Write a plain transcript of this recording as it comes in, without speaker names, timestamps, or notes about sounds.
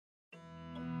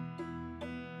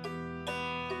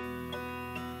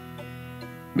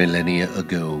Millennia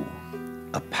ago,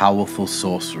 a powerful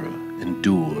sorcerer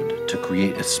endured to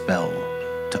create a spell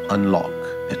to unlock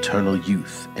eternal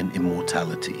youth and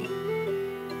immortality.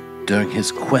 During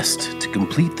his quest to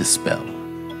complete the spell,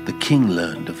 the king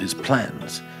learned of his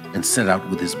plans and set out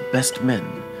with his best men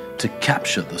to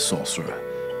capture the sorcerer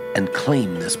and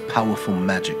claim this powerful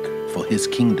magic for his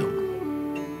kingdom.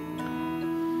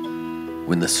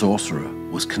 When the sorcerer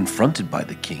was confronted by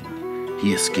the king,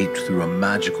 he escaped through a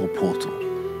magical portal,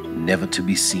 never to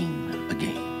be seen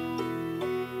again.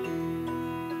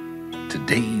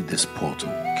 Today, this portal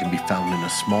can be found in a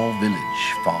small village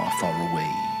far, far away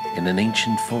in an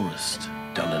ancient forest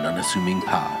down an unassuming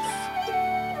path.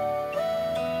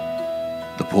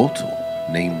 The portal,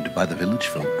 named by the village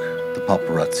folk the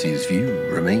Paparazzi Vue,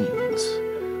 remains,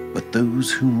 but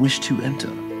those whom wish to enter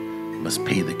must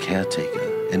pay the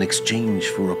caretaker in exchange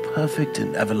for a perfect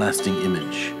and everlasting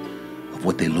image of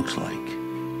what they looked like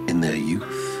in their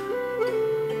youth.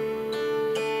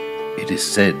 It is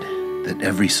said that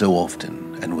every so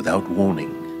often and without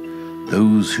warning,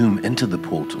 those whom enter the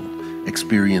portal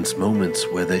experience moments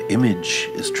where their image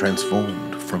is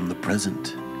transformed from the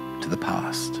present to the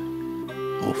past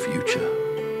or future.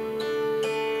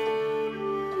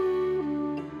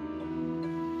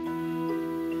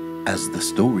 As the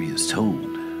story is told,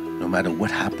 no matter what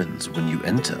happens when you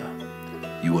enter,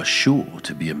 you are sure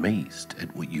to be amazed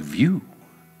at what you view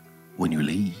when you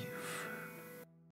leave.